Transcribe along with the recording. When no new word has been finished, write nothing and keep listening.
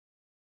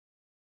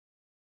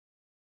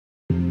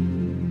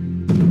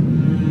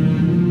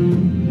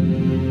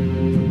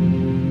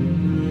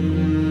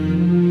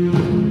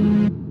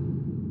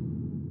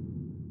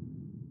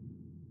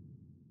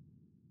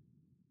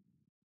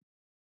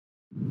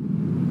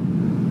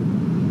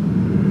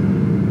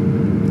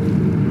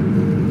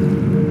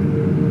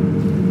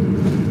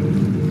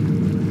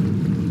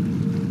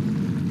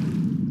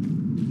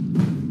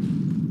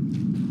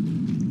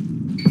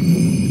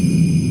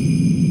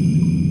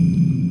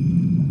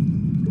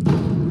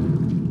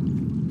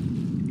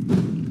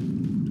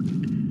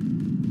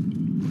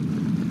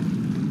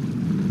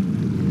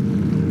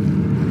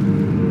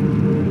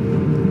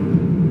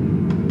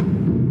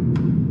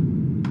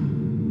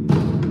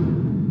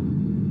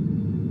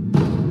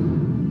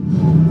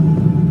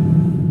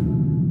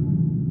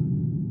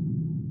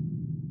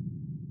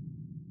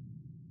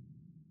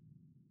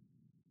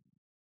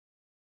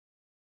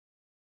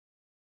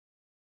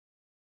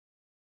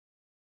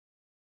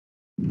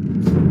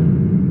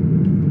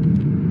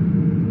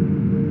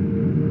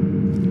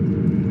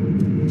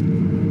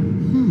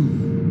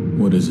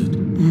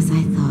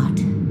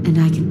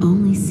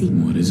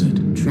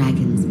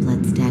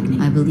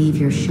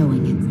behavior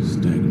showing it.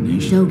 Stagnation?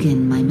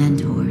 Shogun, my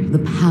mentor, the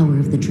power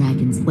of the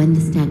dragons. When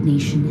the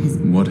stagnation has...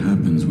 What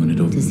happens when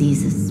it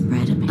Diseases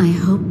spread. I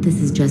hope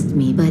this is just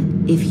me, but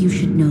if you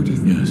should notice...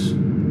 Yes.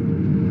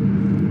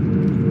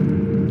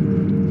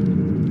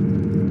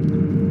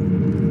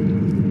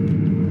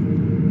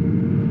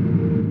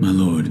 My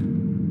lord,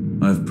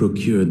 I've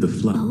procured the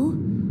flower. Oh?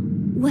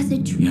 Was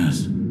it true?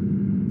 Yes.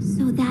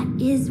 So that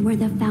is where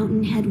the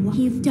fountainhead was.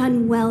 You've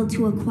done well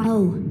to acquire...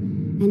 Oh,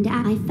 and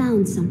I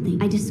found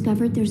something. I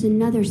discovered there's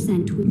another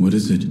scent. What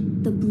is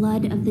it? The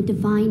blood of the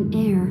divine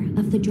heir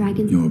of the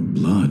dragon. Your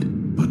blood?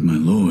 But my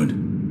lord,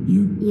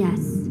 you... Yes,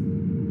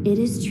 it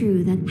is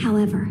true that,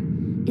 however,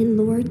 in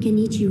Lord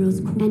Genichiro's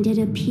court, and it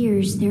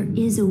appears there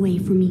is a way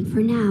for me.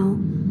 For now,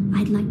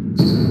 I'd like...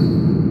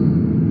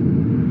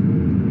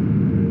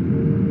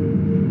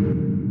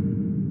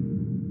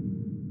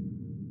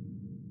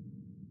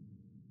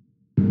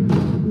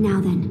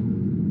 Now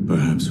then.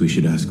 Perhaps we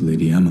should ask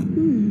Lady Emma.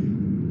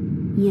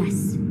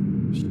 Yes.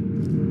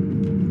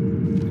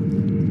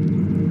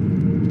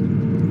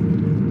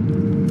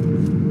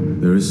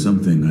 There is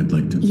something I'd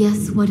like to...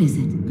 Yes, what is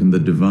it? Can the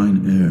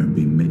divine heir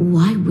be made...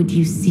 Why would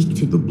you seek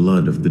to... The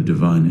blood of the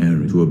divine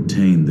heir to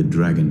obtain the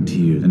dragon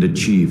tears and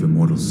achieve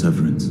immortal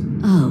severance.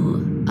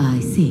 Oh, I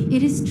see.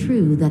 It is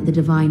true that the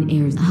divine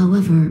heirs...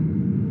 However,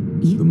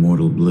 you... The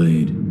mortal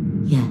blade.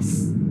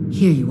 Yes,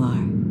 here you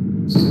are.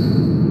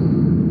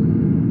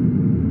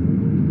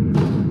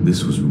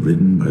 This was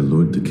written by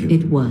Lord Takeda.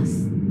 It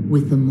was.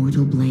 With the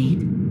mortal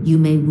blade, you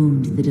may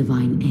wound the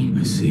divine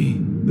heir. I see.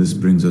 This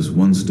brings us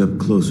one step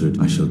closer.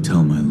 I shall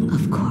tell my lord.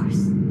 Of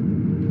course.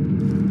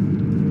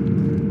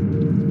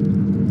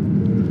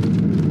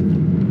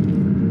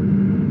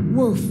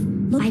 Wolf,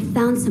 look, I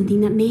found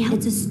something that may help.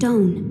 It's a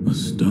stone. A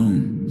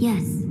stone?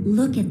 Yes,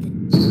 look at the...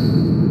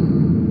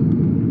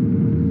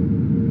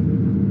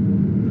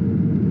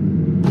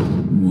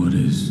 What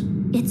is...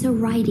 It's a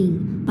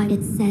writing, but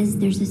it says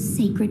there's a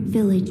sacred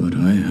village. But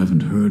I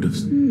haven't heard of...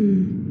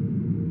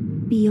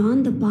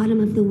 Beyond the bottom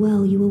of the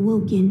well you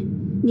awoke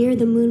in, near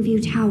the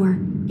Moonview Tower,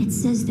 it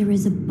says there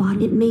is a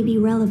bottom. It may be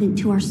relevant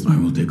to our... I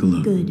will take a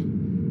look. Good.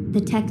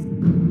 The text...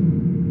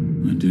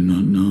 I do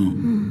not know.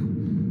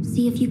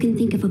 See if you can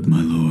think of a...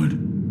 My lord.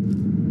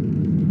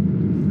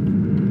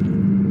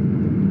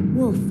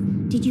 Wolf,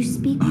 did you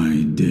speak?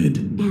 I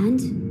did. And?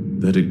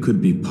 That it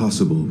could be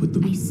possible with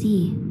the... I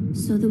see.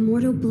 So the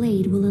mortal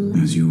blade will allow...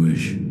 As you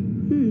wish.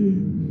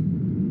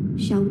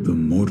 Shall... The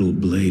mortal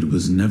blade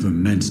was never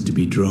meant to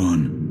be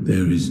drawn.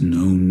 There is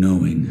no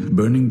knowing.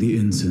 Burning the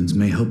incense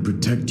may help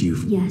protect you.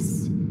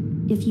 Yes.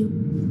 If you...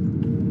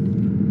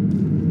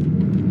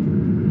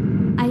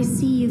 I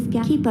see you've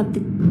got... Keep up the...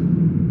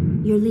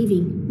 You're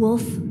leaving,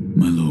 Wolf.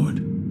 My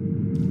lord.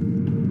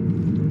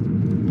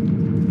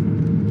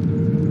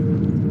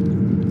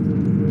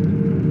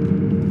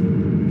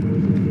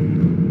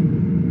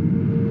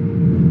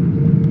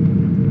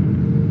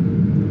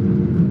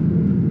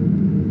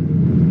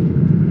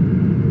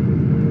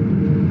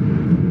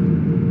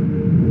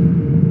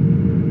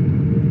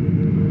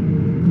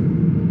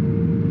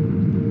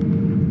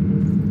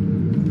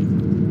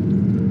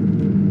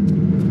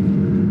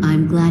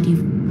 I'm glad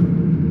you've...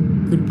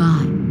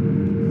 Goodbye.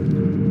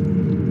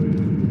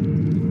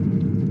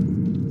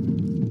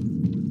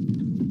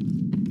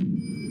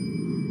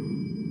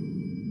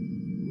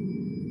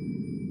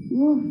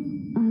 Wolf,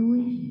 I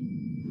wish...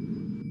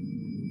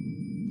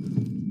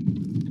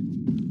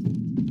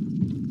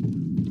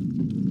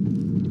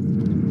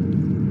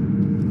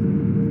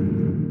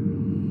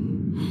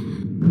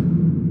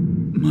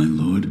 My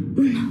lord?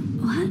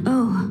 What?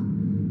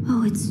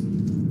 Oh, it's...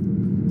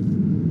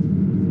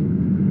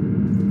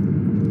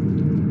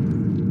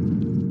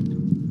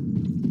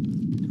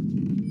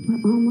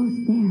 We're almost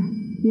there.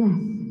 Yes,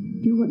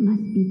 do what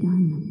must be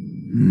done.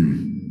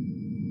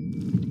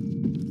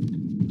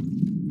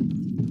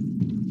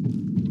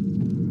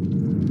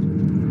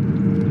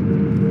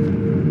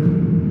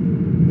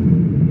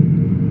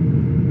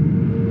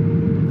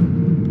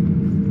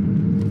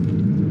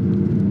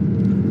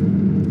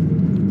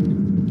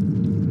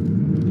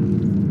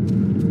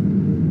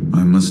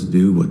 I must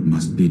do what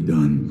must be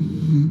done.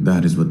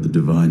 That is what the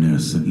divine heir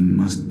said. He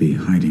must be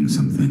hiding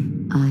something.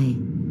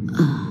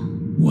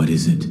 What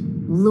is it?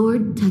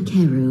 Lord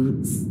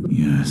Takeru's...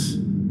 Yes.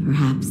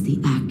 Perhaps the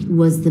act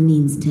was the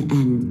means to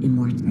end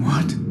immortality.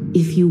 What?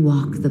 If you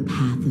walk the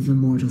path of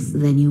immortals,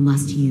 then you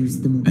must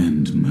use the...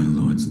 End my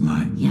lord's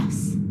life.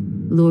 Yes.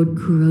 Lord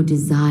Kuro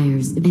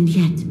desires... And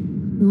yet,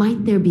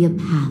 might there be a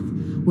path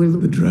where...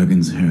 The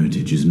dragon's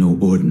heritage is no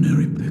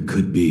ordinary. There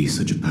could be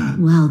such a path.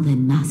 Well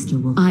then, Master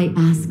Wolf, I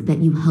ask that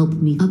you help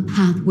me. A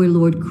path where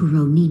Lord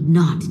Kuro need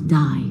not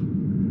die.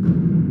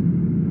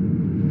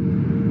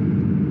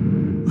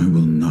 I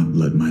will not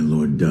let my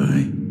lord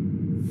die.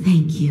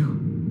 Thank you.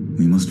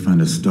 We must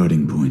find a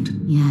starting point.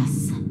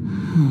 Yes.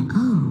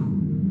 Oh.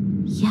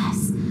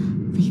 Yes.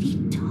 Lady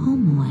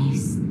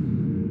Tomoe's.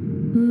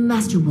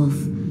 Master Wolf,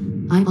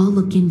 I'll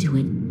look into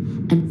it.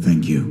 And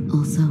Thank you.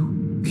 also...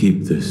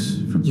 Keep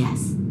this from...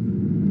 Yes.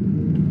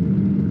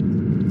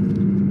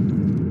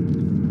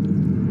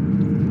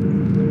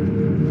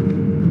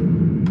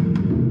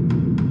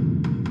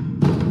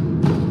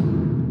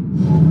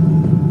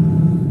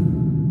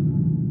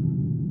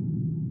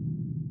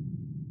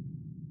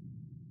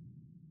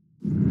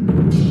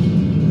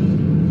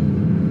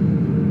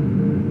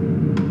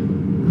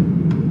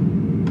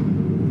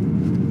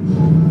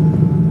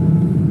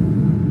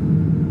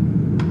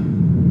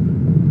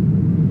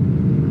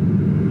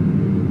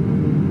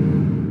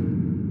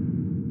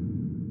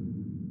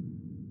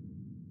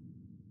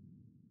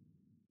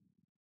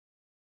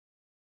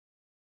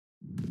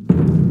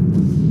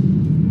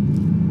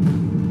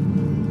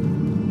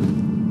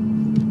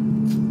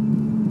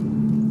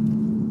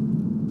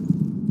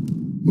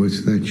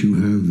 What's that you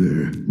have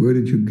there? Where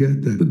did you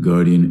get that? The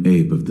guardian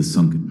ape of the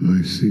sunken.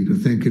 I see. To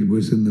think it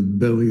was in the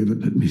belly of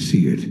it. Let me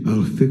see it.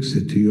 I'll fix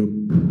it to your...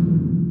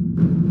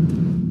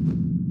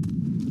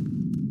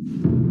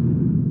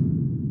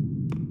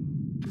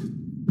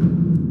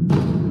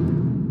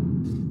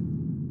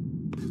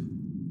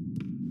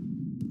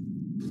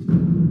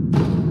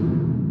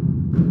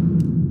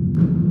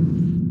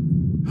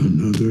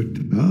 Another...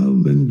 I'll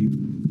lend you...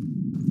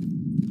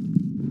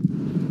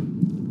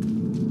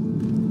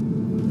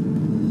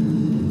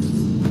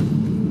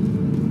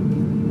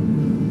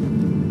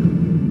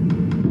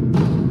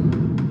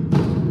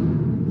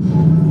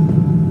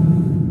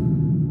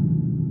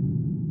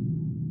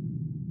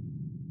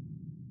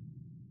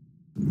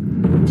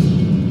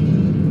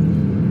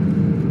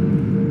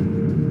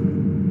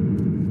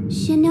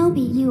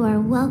 Shinobi, you are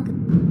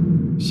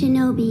welcome.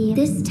 Shinobi,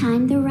 this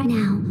time the right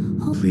now.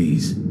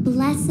 Please.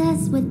 Bless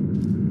us with...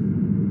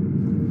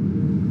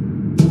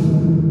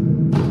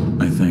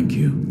 I thank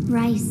you.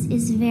 Rice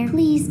is very...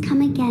 Please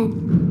come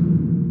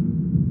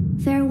again.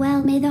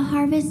 Farewell, may the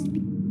harvest be...